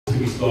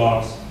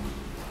stocks.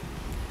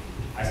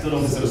 I still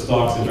don't consider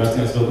stocks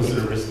investing. I still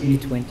consider risky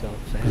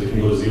because it can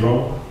go to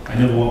zero. I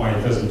never want my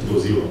investment to go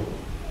zero.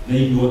 Then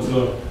you can go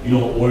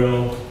to,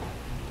 oil,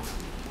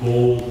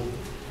 gold,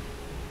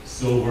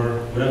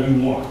 silver, whatever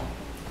you want.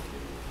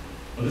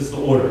 But this is the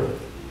order.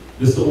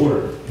 This is the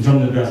order in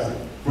terms of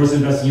investing. First,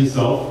 invest in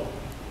yourself,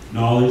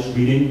 knowledge,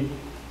 reading.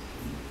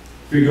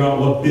 Figure out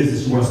what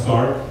business you want to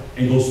start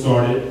and go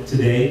start it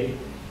today,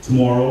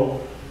 tomorrow.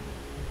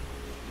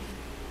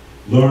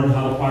 Learn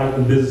how the product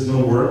and business is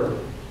going to work.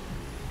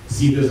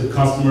 See if there's a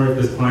customer, if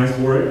there's clients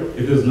for it.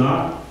 If there's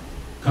not,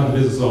 cut the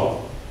business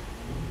off.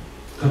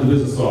 Cut the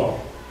business off.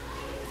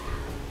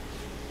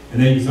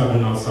 And then you start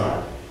going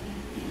outside.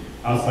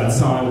 Outside, that's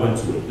how I went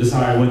to it. This is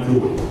how I went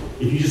through it.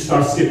 If you just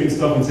start skipping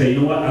stuff and say,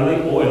 you know what, I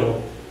like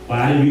oil, but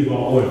I didn't read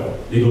about oil,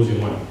 there goes your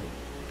money.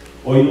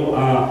 Or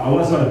I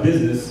want to start a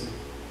business,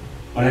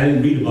 but I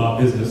didn't read about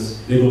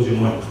business, there goes your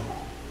money.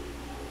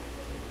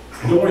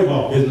 Don't worry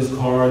about business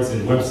cards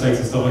and websites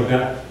and stuff like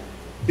that.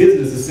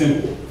 Business is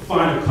simple.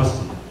 Find a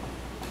customer.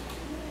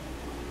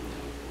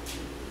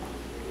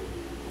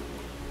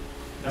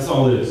 That's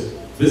all it is.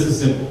 Business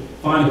is simple.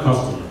 Find a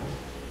customer.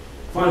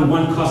 Find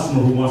one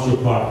customer who wants your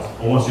product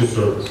or wants your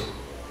service.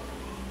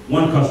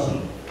 One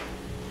customer.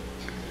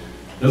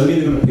 Doesn't mean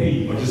they're going to pay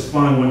you, but just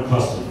find one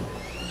customer.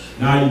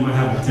 Now you might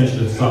have the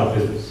potential to start a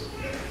business.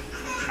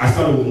 I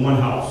started with one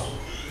house.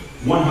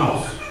 One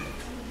house.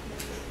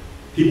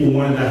 People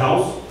wanted that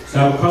house. So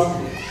I have a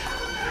customer.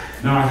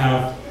 Now I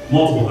have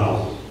multiple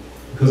houses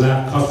because I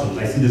have customers.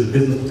 I see there's a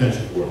business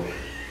potential for it.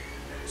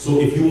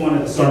 So if you want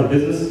to start a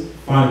business,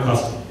 find a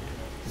customer.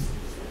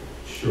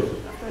 Sure.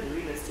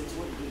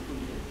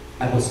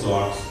 I put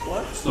stocks.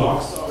 What?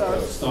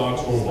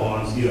 Stocks or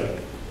bonds, yeah.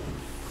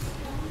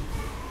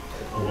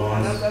 Or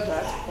bonds.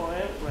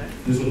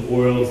 This one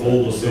oil,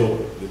 gold, or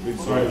silver.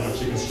 Sorry for my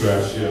chicken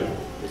scratch, yeah.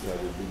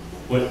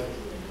 But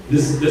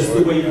this is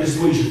the way you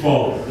should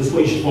follow. This is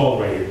what you should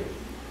follow right here.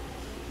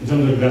 In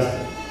terms of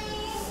investing.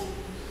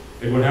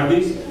 Everyone have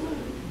these?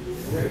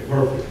 Okay,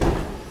 perfect.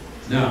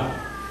 Now,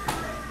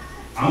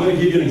 I'm going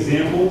to give you an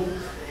example.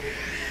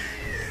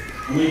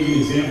 I'm going to give you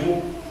an example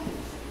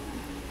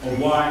of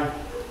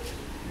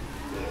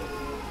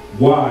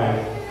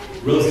why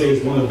real estate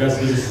is one of the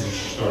best businesses you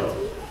should start.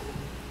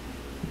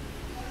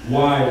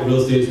 Why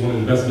real estate is one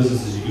of the best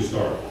businesses you can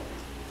start.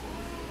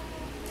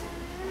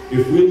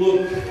 If we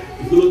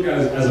look at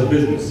it as a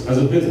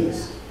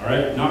business, all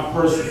right, not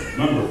personal.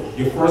 Remember,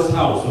 your first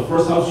house, the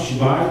first house you should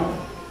buy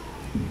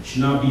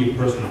should not be your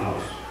personal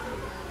house.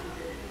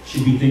 You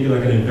should be thinking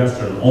like an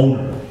investor, an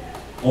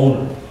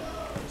owner.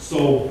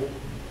 So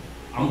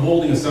I'm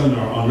holding a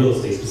seminar on real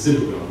estate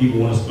specifically.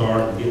 People want to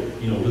start and get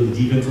really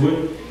deep into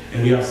it,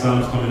 and we have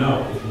seminars coming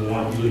out if you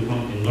want to really come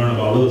and learn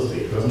about real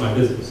estate, because that's my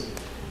business.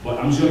 But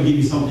I'm just going to give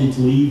you something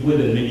to leave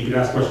with, and maybe you could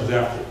ask questions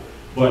after.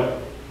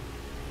 But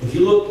if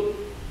you look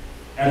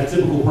at a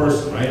typical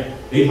person, right,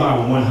 they buy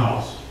one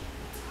house,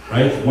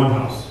 right, one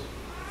house.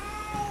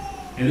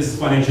 And this is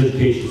financial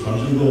education, so I'm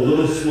just going to go a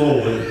little slow,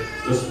 but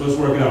let's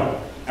work it out.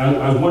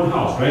 As one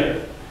house,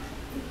 right?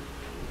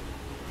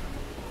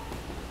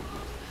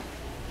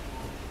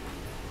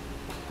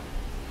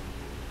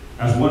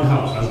 As one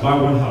house, as by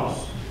one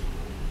house.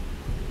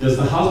 Does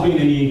the house bring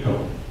any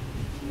income?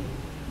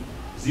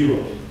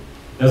 Zero.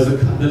 Does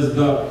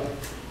the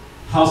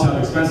house have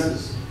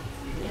expenses?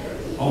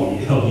 Oh,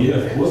 hell yeah,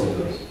 of course it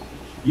does.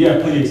 Yeah,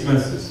 plenty of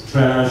expenses.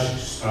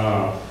 Trash,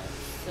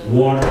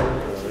 water,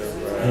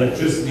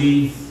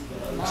 electricity,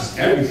 just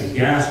everything.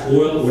 Gas,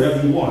 oil,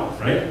 whatever you want,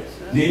 right?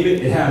 Name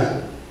it, it has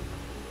it.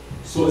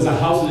 So is a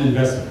house an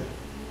investment?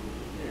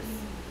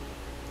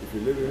 If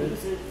you live in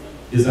it?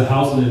 Is a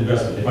house an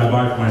investment if I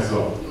buy it for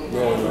myself?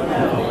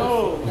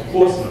 No. Of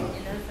course not.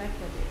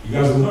 You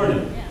guys are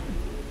learning.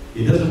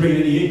 It doesn't bring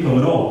any income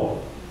at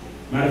all.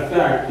 Matter of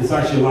fact, it's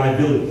actually a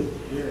liability.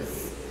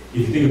 If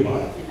you think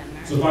about it.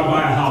 So if I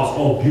buy a house,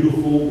 all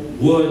beautiful,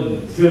 wood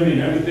and trimming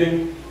and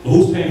everything, well,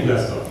 who's paying for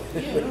that stuff?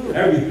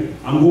 Everything.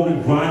 I'm going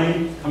and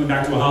grinding, coming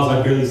back to a house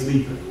I barely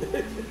sleep in.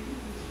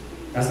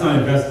 That's not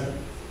investing.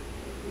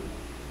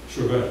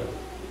 Sure, go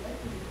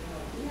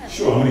ahead.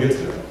 Sure, I'm going to get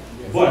to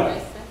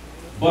that.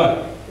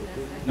 But,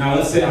 now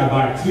let's say I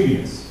buy 2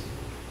 units,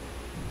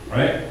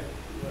 right?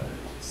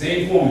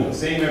 Same formula,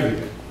 same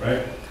everything,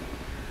 right?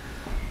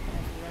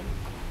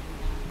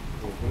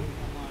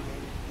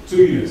 2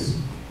 units.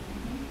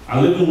 I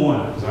live in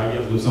one, because I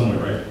have to live somewhere,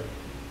 right?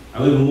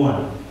 I live in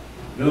one.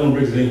 The other one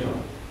brings in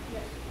income.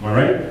 Am I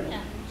right?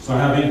 Yeah. So I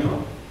have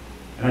income.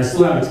 And I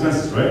still have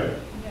expenses, right?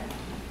 Yeah.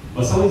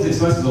 But some of these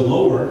expenses are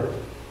lower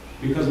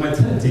because my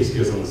tenant takes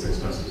care of some of these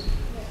expenses.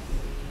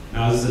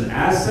 Now, is this an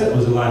asset or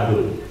is it a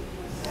liability?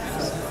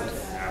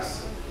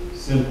 Asset.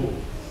 Simple.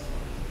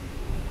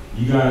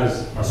 You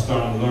guys are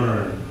starting to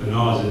learn the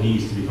knowledge it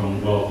needs to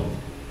become wealthy.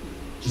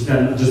 Just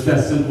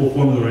that simple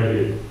formula right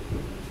here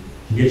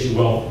can get you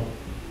wealthy.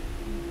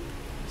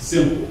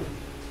 Simple.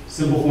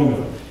 Simple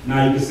formula.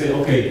 Now you can say,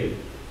 okay,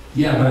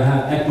 yeah, but I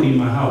have equity in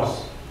my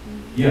house.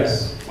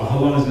 Yes, but how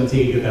long is it going to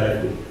take to get that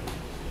equity?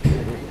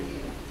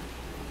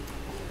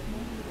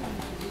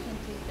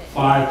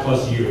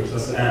 5+ years.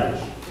 That's the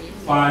average.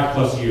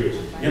 5+ years.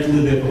 You have to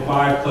live there for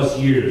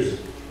 5+ years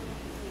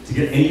to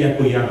get any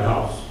equity out of the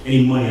house,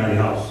 any money out of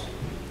the house.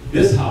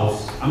 This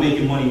house, I'm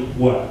making money,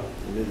 what?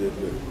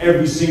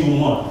 Every single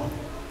month.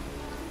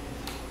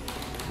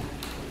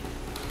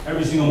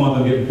 Every single month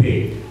I'm getting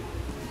paid.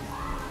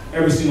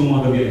 Every single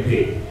month I'm getting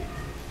paid.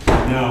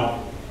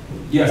 Now,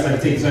 yes, I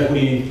can take this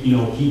equity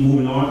and keep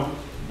moving on,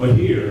 but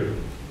here,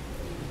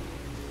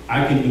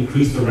 I can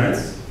increase the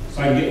rents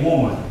so I can get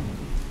more money.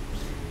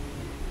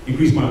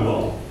 Increase my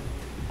wealth.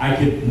 I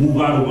could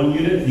move out of one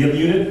unit, the other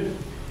unit,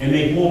 and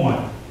make more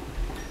money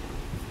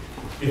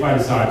if I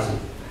decide to.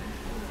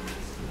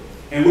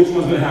 And which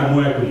one's going to have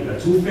more equity, a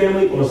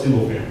 2-family or a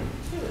single family?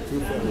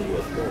 2-family,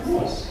 of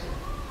course.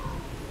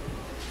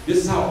 This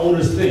is how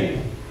owners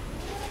think.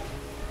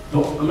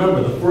 Don't,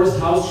 remember, the first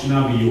house should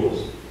not be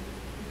yours.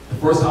 The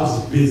first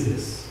house is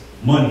business,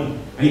 money.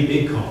 I need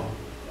income.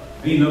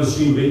 I need another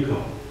stream of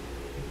income.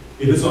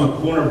 If it's on a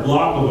corner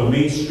block of a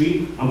main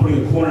street, I'm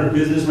putting a corner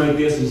business right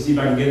there so you see if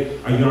I can get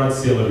a yard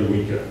sale every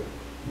weekend.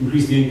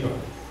 Increase the income.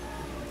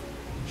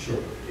 Sure.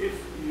 If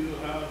you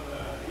have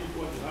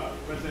what you have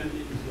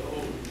presently is your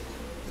own,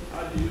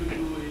 how do you do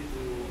it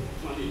to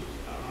turn it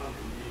around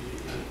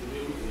to be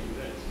able to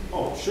invest?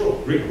 Oh, sure.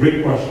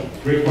 Great question.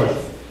 Great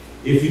question.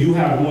 If you do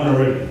have one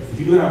already,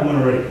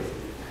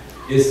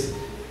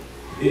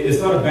 it's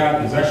not a bad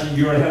thing. It's actually,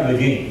 you're ahead of the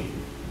game.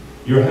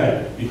 You're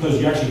ahead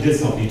because you actually did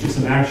something. You took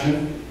some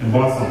action and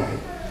bought something.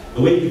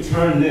 The way you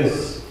turn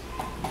this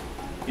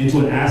into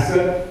an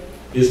asset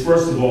is,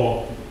 first of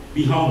all,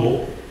 be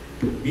humble,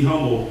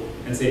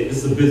 and say,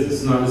 this is a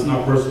business, it's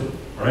not personal,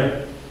 all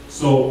right?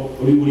 So,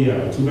 what do you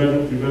have, a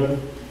 2-bedroom,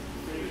 3-bedroom?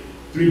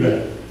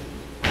 3-bedroom.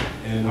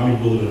 And how many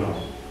people live in the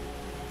house?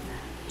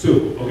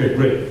 2, okay,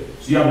 great.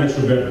 So you have an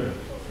extra bedroom.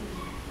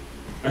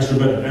 Extra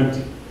bedroom,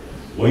 empty.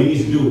 What you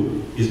need to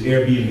do is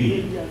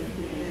Airbnb.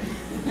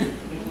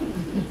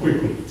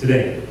 Quickly,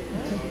 today.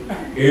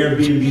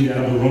 Airbnb that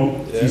other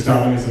room, so you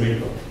start bringing some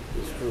income.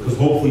 Because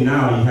hopefully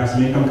now you have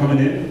some income coming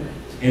in,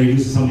 and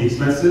reduces some of the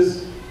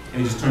expenses,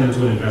 and you just turn it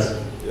into an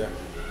investment. Yeah.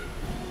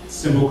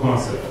 Simple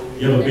concept.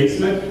 You have a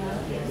basement?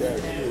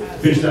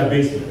 Finish that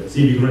basement.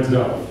 See if you can rent it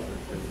out.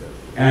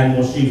 Add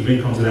more streams of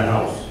income to that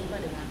house.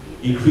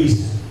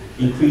 Increase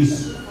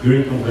your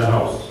income to that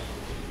house.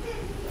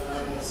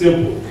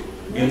 Simple.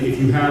 And if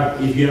you have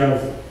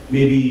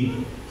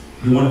maybe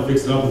you want to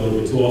fix it up a little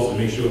bit too, also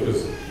make sure,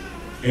 because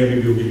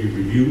Airbnb will give you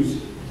reviews.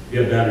 If you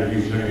have bad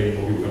reviews, you're not going to get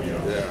any more people coming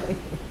out. Yeah.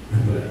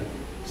 Remember that.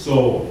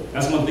 So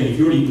that's one thing. If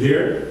you're already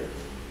there,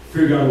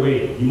 figure out a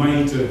way. You might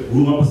need to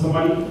room up with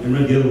somebody and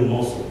rent the other room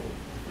also.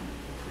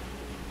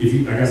 If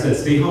you, like I said,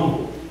 stay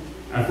humble.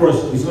 At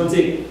first, it's going to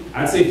take,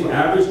 I'd say for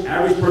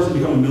average person to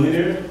become a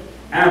millionaire,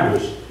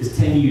 average is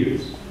 10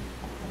 years.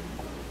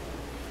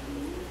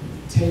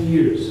 10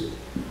 years.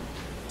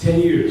 10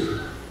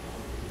 years.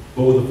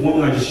 But with the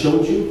formula I just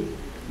showed you,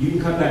 you can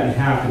cut that in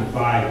half in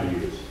 5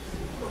 years.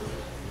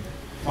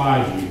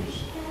 5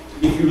 years.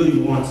 If you really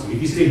want to.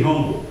 If you stay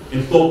humble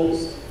and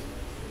focused,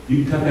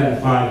 you can cut that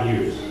in 5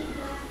 years.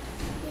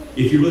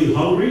 If you're really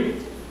hungry,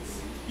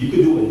 you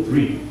can do it in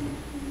 3.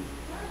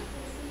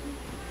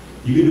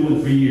 You can do it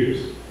in 3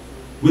 years.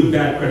 With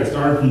bad credit,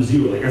 starting from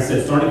 0. Like I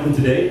said, starting from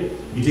today,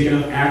 you take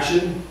enough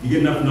action, you get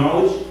enough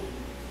knowledge,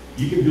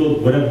 you can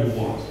build whatever you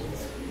want.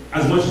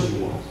 As much as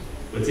you want.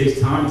 But it takes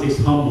time, it takes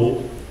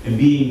humble, and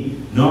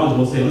being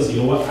knowledgeable, saying, listen,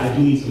 you know what, I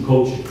do need some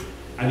coaching.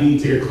 I do need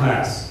to take a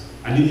class.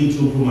 I do need to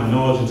improve my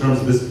knowledge in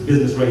terms of this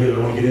business right here that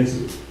I want to get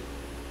into.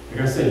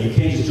 Like I said, you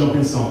can't just jump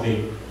in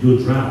something, you'll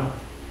drown.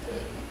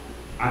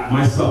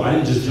 Myself, I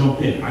didn't just jump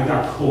in. I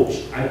got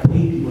coached. I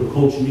pay people to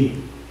coach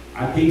me.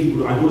 I pay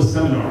people, I go to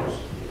seminars.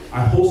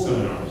 I host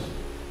seminars.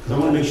 Because I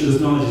want to make sure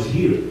this knowledge is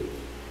here.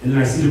 And then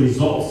I see the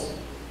results.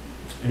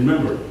 And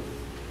remember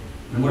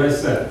what I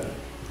said.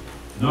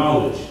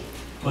 Knowledge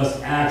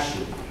plus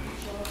action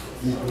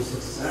equals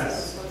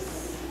success.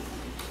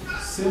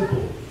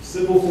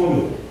 Simple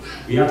formula.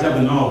 We have to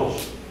have the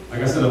knowledge.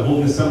 Like I said, I'm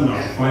holding a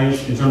seminar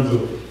in terms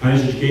of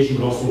financial education,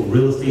 but also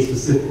real estate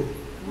specific.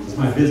 It's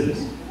my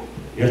business.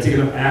 You have to take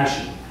enough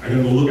action. I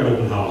gotta go look at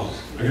open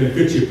houses. I gotta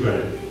fix your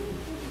credit.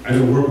 I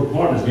gotta work with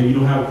partners. Maybe you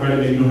don't have credit,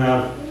 maybe you don't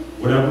have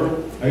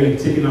whatever. I gotta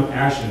take enough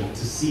action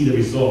to see the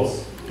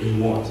results that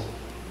you want.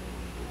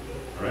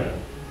 All right?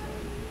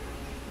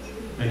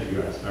 Thank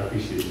you guys. I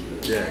appreciate you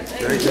guys. Yeah,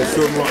 thank you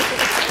so much.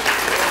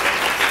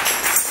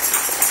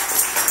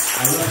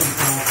 I love some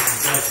time for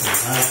questions.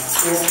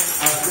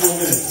 I have 4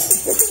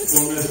 minutes.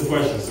 4 minutes for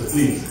questions. So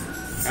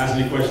please, ask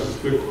me questions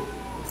quickly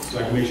so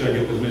I can make sure I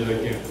get as many as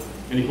I can.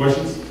 Any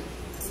questions?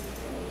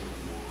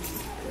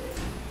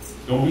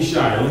 Don't be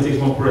shy. It only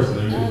takes one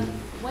person.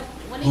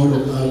 Hold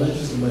on, let's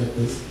just mic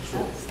this.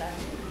 Sure.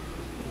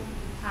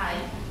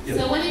 Hi. Yes.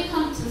 So when it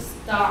comes to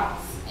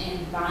stocks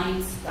and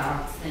buying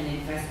stocks and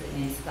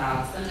investing in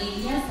stocks, I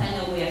mean, yes, I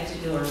know we have to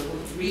do our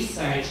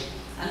research.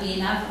 I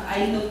mean,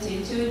 I looked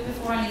into it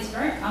before, and it's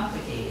very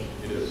complicated.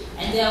 It is.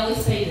 And they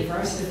always say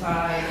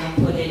diversify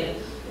and put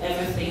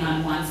everything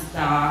on one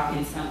stock.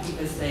 And some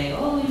people say,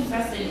 oh,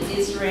 invest in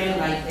Israel,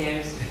 like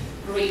there's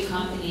great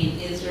company in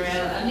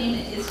Israel. I mean,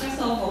 it's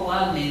just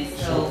overwhelming.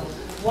 So,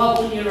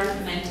 what would you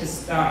recommend to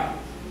start?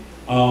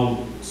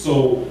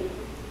 So,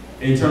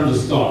 in terms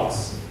of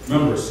stocks,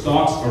 remember,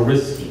 stocks are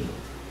risky.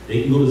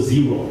 They can go to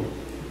zero.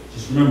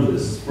 Just remember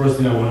this. This is the first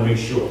thing I want to make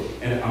sure.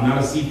 And I'm not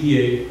a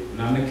CPA, I'm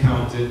not an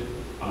accountant,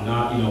 I'm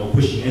not,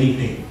 pushing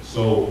anything.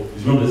 So,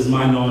 just remember, this is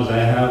my knowledge that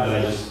I have that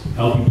I just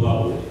help people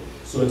out with.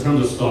 So, in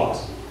terms of stocks,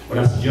 what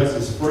I suggest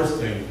is the first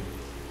thing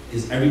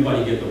is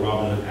everybody get the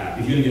Robinhood app.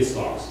 If you're gonna get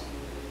stocks,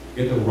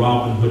 get the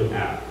Robinhood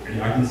app.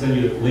 And I can send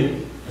you the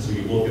link, and so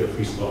you both get a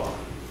free stock.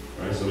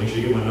 All right, so make sure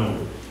you get my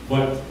number.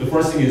 But the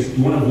first thing is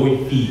you want to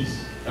avoid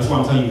fees. That's why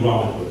I'm telling you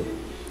Robinhood.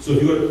 So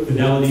if you go to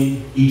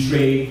Fidelity,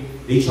 E-Trade,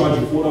 they charge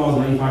you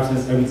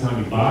 $4.95 every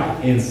time you buy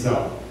and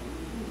sell.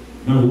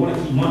 Now we want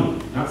to keep money,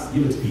 not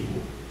give it to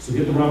people. So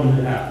get the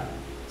Robinhood app.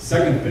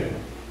 Second thing,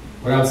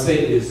 what I would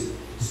say is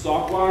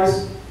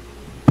stock-wise,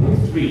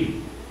 pick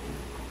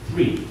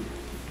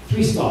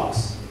three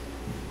stocks.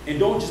 And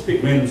don't just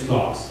pick random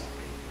stocks.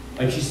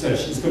 Like she said,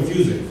 it's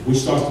confusing which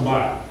stocks to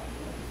buy.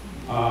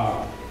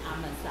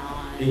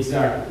 Amazon.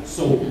 Exactly.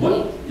 So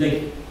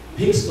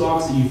pick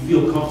stocks that you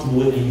feel comfortable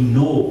with and you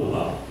know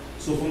about.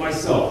 So for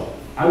myself,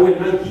 I wear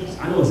Nikes.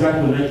 I know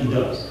exactly what Nike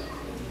does.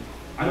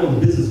 I know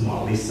the business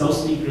model. They sell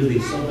sneakers, they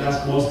sell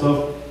basketball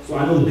stuff. So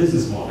I know the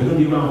business model. They're gonna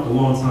be around for a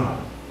long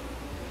time.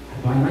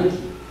 I buy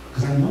Nike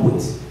because I know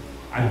it.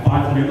 I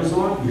buy from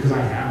Amazon because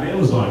I have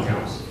Amazon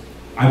accounts.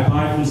 I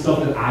buy from stuff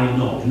that I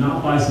know. Do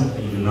not buy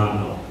something you do not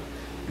know.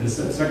 And the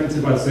second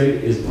tip I'd say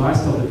is buy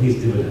stuff that pays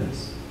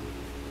dividends.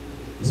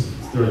 This is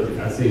the third thing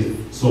I'd say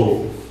is,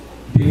 so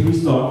pick 3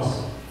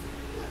 stocks,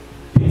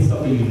 pick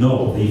stuff that you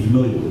know, that you're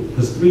familiar with.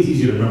 Because 3 is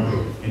easier to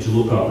remember and to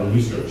look up and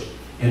research.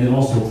 And then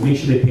also make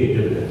sure they pay a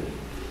dividend.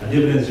 A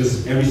dividend is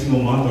just every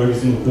single month or every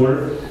single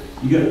quarter,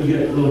 you get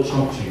a little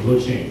chunk change, a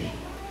little change.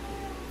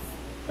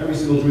 Every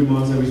single 3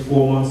 months, every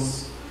 4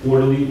 months,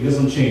 quarterly, you get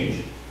some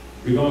change.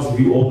 Regardless if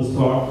you own the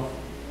stock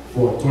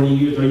for 20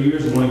 years, 30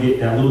 years, you want to get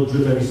that little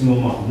drip every single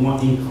month. You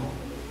want income.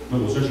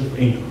 Remember, we're searching for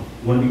income.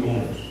 You want to be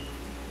owners.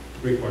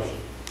 Great question.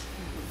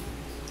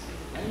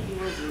 Can you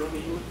give us the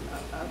Robinhood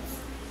app?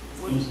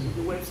 What is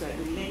the website,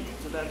 the link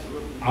to that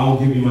Robinhood? I'll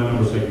give you my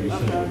number so you can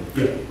send it.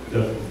 Yeah,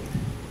 definitely.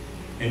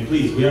 And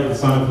please, we have to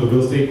sign up for the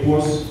real estate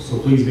course, so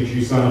please make sure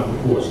you sign up for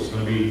the course. It's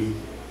gonna be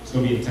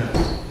intense,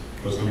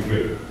 but it's gonna be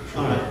great.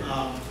 All right.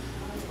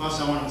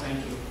 First, I want to thank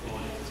you for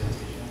the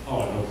presentation. Oh,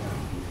 no problem.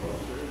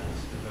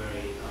 That's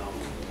very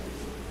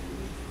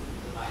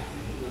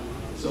enlightening.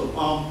 So,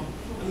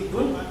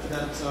 going back to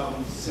that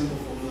simple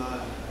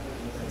formula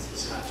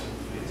that's hard to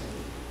implement.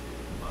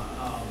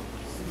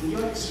 In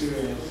your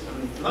experience,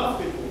 a lot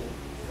of people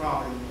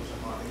probably know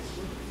about this.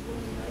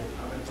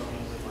 I've been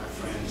talking with my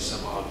friends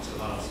about a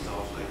lot of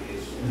stuff like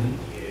this for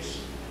years.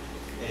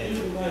 And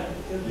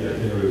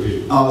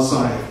oh,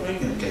 sorry.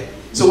 Okay.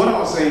 So what I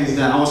was saying is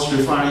that I was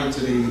referring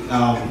to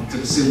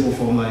the simple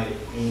formula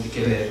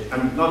indicated.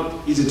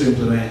 Not easy to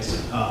implement,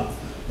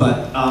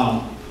 but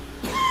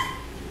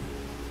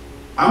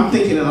I'm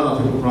thinking a lot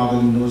of people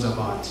probably knows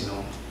about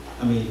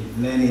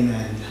learning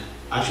and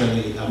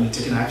actually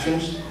taking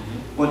actions,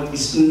 but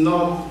it's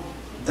not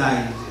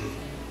that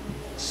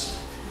easy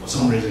for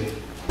some reason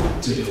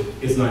to do.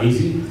 It's not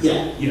easy?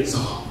 Yeah. Yes. So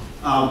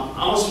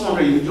I was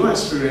wondering, in your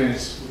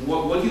experience,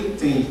 what do you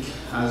think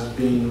has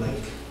been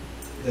like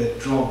the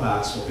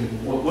drawbacks for people?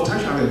 What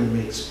actually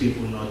makes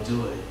people not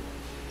do it?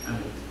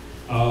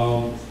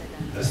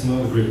 That's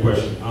another great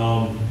question.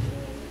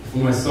 For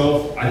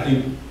myself, I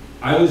think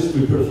I always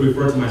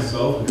refer to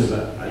myself because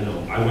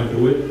I went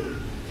through it.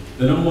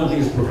 The number one thing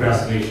is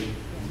procrastination.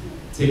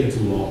 Taking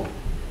too long.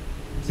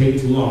 Taking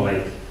too long.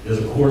 Like there's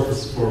a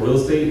course for real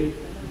estate,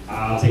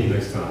 I'll take it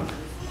next time.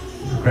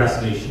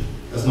 Procrastination.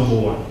 That's number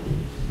one.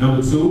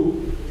 Number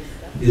 2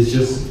 is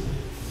just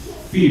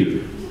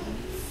fear.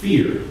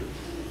 Fear.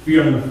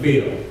 Fear I'm gonna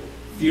fail.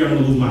 Fear I'm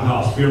gonna lose my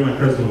house. Fear my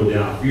credit's gonna go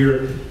down.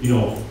 Fear,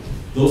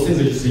 those things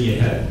are just in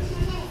your head.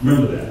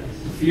 Remember that.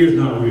 Fear is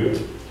not real.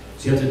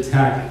 So you have to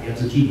attack it. You have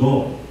to keep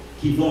going.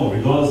 Keep going.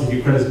 Regardless if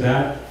your credit's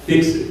bad,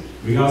 fix it.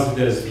 Regardless if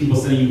there's people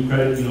sending you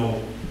credit,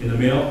 in the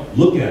mail,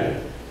 look at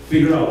it.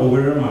 Figure out,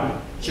 where am I?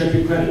 Check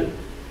your credit.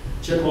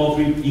 Check all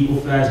 3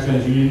 Equifax,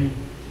 TransUnion.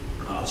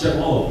 Check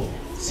all of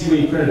them. See where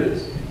your credit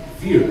is.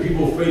 Fear.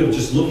 People are afraid of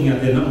just looking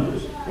at their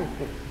numbers.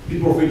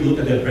 People are afraid to look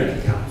at their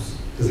bank accounts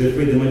because they're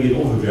afraid there might be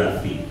an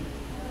overdraft fee.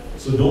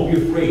 So don't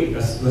be afraid.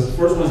 That's the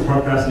first one is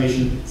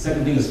procrastination.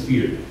 Second thing is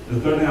fear. And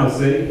the third thing I would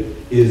say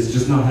is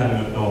just not having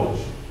enough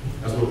knowledge.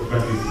 That's what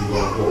prevents you from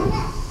going forward.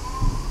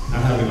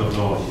 Not having enough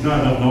knowledge. If you don't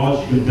have enough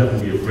knowledge, you can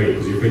definitely be afraid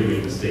because you're afraid of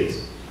making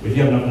mistakes. But if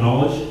you have enough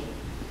knowledge,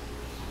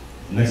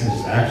 the next thing is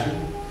just action.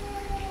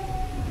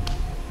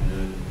 And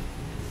then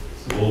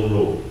it's the golden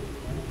rule.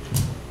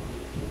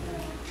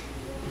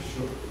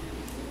 Sure.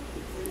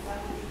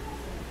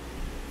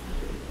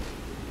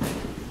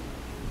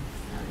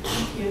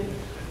 Thank you.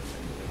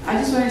 I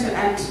just wanted to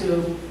add to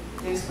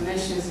the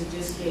explanations you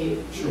just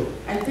gave. Sure.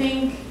 I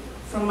think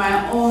from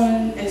my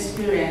own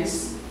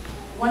experience,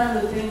 one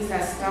of the things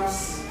that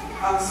stops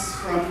us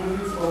from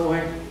moving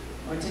forward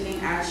or taking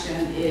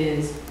action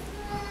is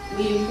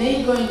we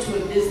may go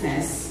into a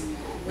business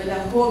with the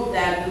hope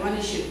that the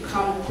money should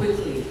come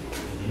quickly.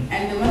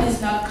 And the money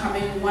is not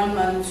coming 1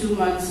 month, 2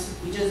 months,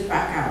 we just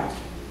back out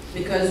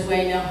because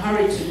we're in a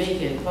hurry to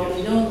make it, but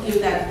we don't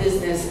give that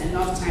business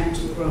enough time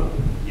to grow.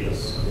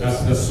 Yes,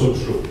 that's so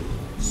true.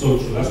 So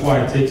true. That's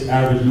why it takes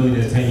average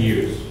millionaires 10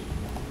 years.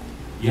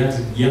 You have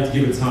to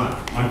give it time.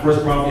 My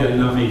first property, I did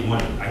not make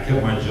money. I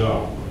kept my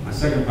job. My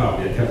second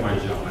property, I kept my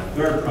job. My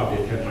third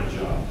property, I kept my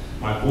job.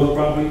 My fourth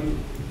property,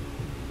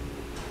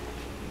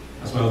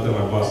 that's why I looked at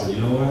my boss and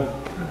said, you know what?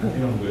 I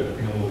think I'm good. I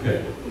think I'm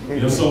okay.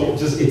 You know, so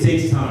just it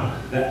takes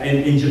time.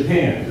 And in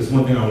Japan, there's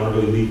one thing I want to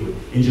really leave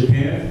with. In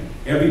Japan,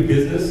 every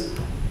business,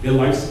 their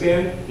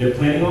lifespan they're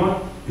planning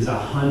on is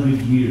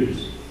 100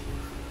 years.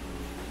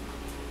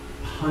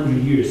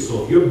 100 years.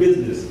 So if your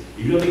business, if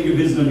you don't think your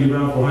business is going to be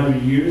around for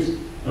 100 years,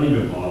 don't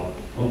even bother.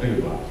 Don't think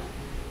about it.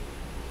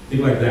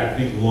 Think like that.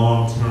 Think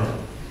long term.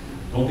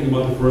 Don't think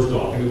about the first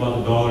dollar. Think about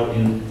the dollar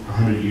in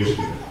 100 years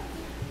from now.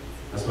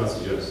 That's what I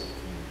suggest.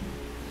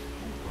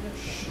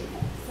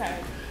 Sorry.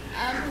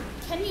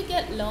 Can you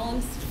get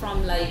loans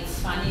from like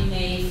Fannie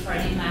Mae,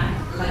 Freddie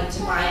Mac, like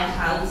to buy a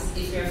house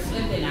if you're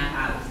flipping a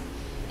house?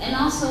 And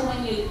also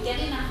when you're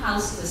getting a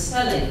house to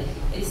sell it,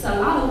 it's a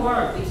lot of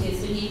work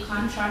because you need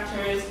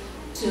contractors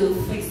to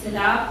fix it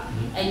up,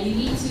 and you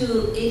need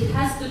to, it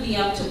has to be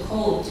up to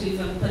code to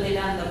even put it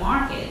on the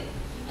market.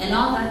 And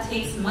all that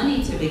takes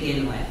money to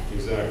begin with.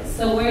 Exactly.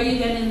 So where are you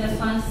getting the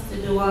funds to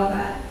do all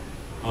that?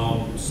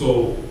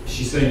 So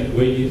she's saying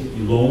where you get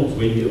loans,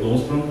 where you get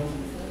loans from.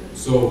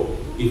 So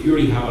if you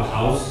already have a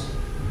house,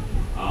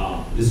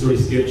 this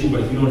already skipped you,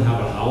 but if you don't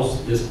have a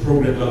house, there's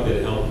programs out there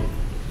to help you.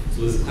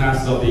 So there's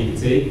classes out there you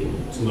can take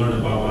to learn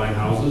about buying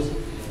houses.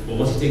 But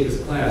once you take this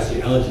class,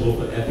 you're eligible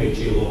for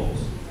FHA loans.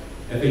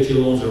 FHA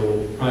loans are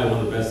probably one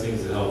of the best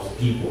things that helps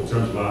people in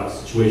terms of our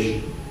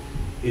situation.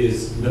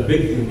 Is the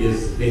big thing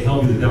is they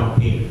help you the down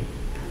payment.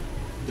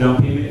 Down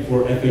payment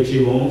for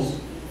FHA loans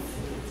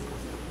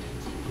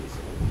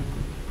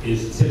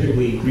is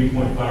typically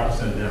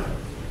 3.5% down.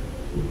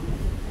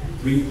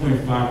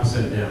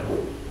 3.5%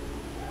 down.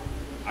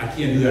 I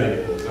can't do that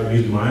anymore because I've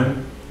used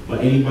mine,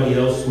 but anybody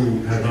else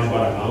who has not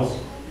bought a house,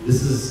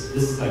 this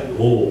is like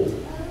gold.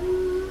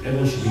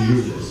 Everyone should be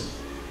using this.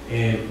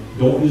 And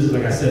don't use it,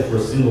 like I said, for a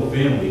single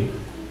family.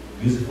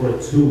 Use it for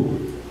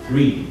 2,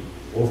 3,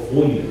 or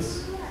 4 units.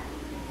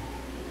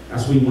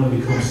 That's when you want to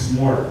become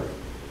smarter.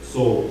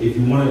 So if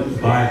you want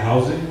to buy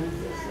housing,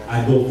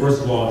 I go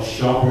first of all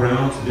shop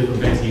around to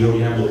different banks that you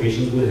already have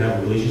locations with,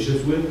 have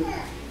relationships with,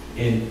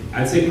 and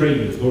I'd say credit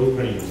unions. Go to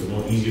credit unions; they're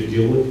more easier to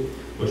deal with.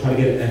 But try to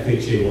get an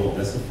FHA loan.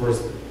 That's the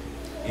first thing,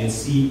 and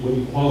see what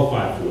you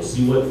qualify for.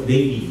 See what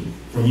they need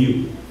from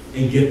you,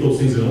 and get those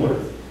things in order.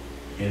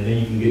 And then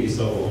you can get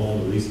yourself a home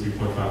at least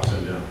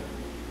 3.5% down.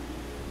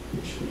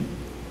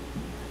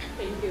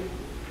 Thank you.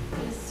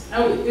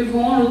 If we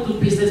want to do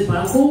business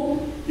back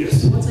home,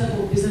 yes. What type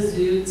of business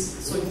do you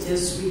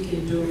suggest we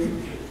can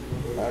do?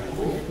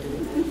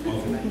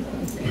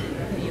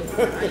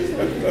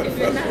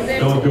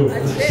 Don't do it.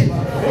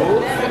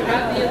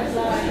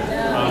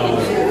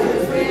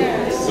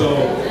 So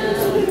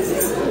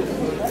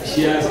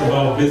she asked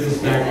about business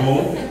back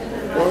home.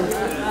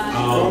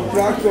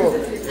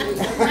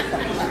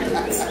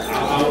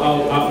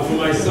 For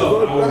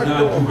myself, I would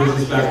not do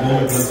business back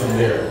home unless I'm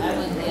there.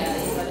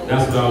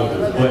 That's what I would do.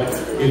 But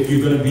if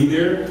you're going to be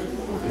there,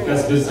 the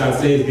best business I'd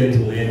say is get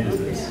into land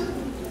business.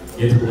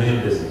 Get into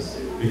land business.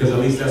 Because at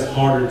least that's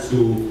harder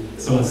to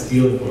someone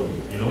stealing from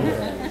you, you know?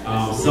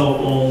 Cell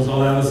phones, all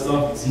that other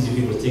stuff, it's easy for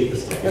people to take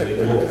this stuff.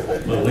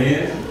 But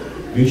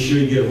land, make sure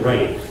you get it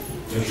right.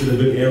 Make sure it's a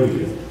good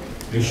area.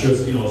 Make sure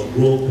it's, it's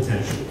growth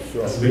potential.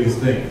 That's the biggest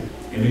thing.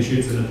 And make sure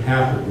it's in the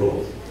path of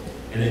growth.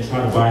 And then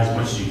try to buy as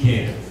much as you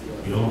can,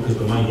 because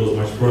the money goes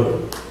much further.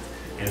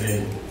 And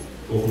then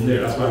go from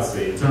there. That's what I'd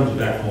say in terms of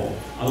back home.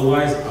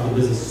 Otherwise, other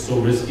business is so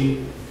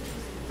risky.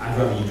 I'd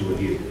rather you do it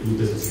here. Do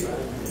business here.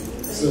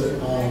 So,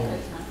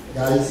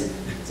 guys,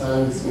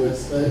 time is well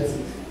spent.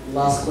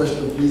 Last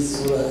question, please.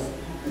 So that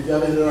if you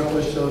have any other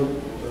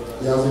question,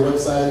 he has a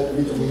website,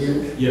 meet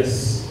him.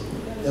 Yes.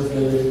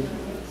 Definitely.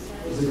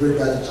 He's a great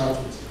guy to chat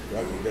with.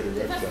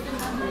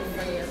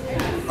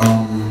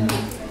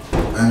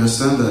 I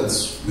understand that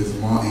with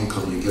more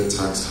income you get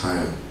taxed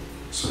higher.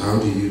 So how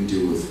do you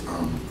deal with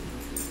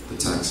the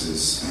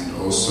taxes? And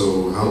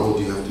also, how old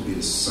do you have to be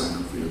to sign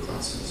up for your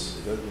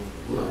classes?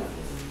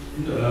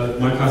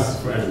 My class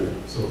is for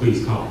everyone, so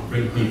please come,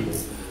 bring people.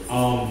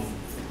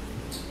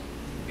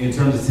 In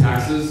terms of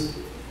taxes,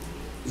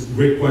 it's a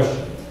great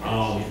question.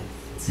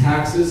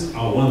 Taxes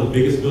are one of the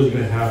biggest bills you're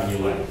going to have in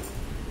your life.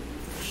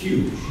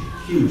 Huge,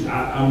 huge.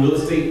 I'm real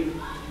estate,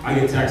 I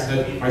get taxed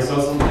heavy. If I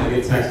sell something, I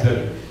get taxed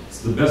heavy.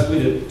 So the best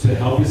way to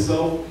help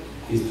yourself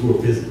is through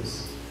a business.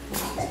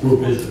 Through a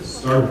business.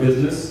 Start a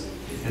business,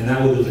 and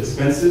that way those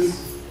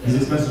expenses, these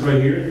expenses right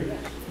here,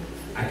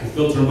 I can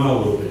filter them out a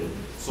little bit.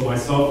 So my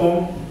cell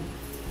phone,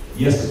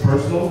 yes, it's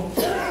personal,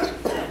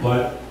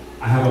 but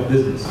I have a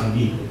business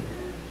underneath it.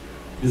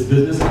 This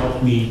business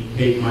helps me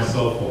pay for my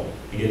cell phone.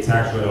 and get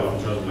tax write-off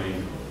in terms of my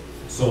income.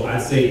 So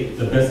I'd say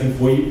the best thing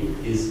for you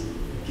is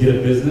get a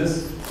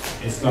business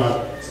and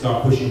start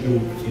pushing through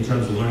in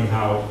terms of learning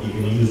how you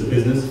can use the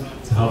business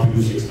to help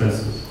reduce your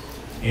expenses.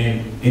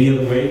 And any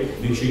other way,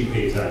 make sure you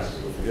pay your taxes.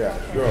 Yeah,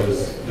 sure.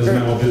 Because it doesn't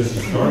matter what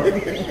business you start.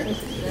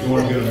 If you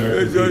want to be an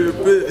American, Enjoy your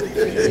business.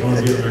 if you want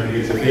to be an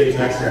American, so pay your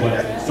taxes,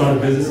 but start a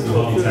business and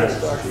help your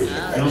taxes situation.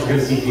 And also get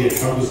a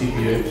CPA, talk to a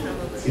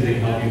CPA, see if they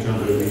can help you in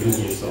terms of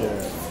reducing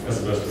yourself. That's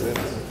the best way.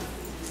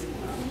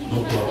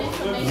 No problem.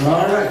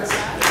 All right.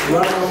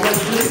 Round of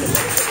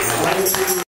applause, please.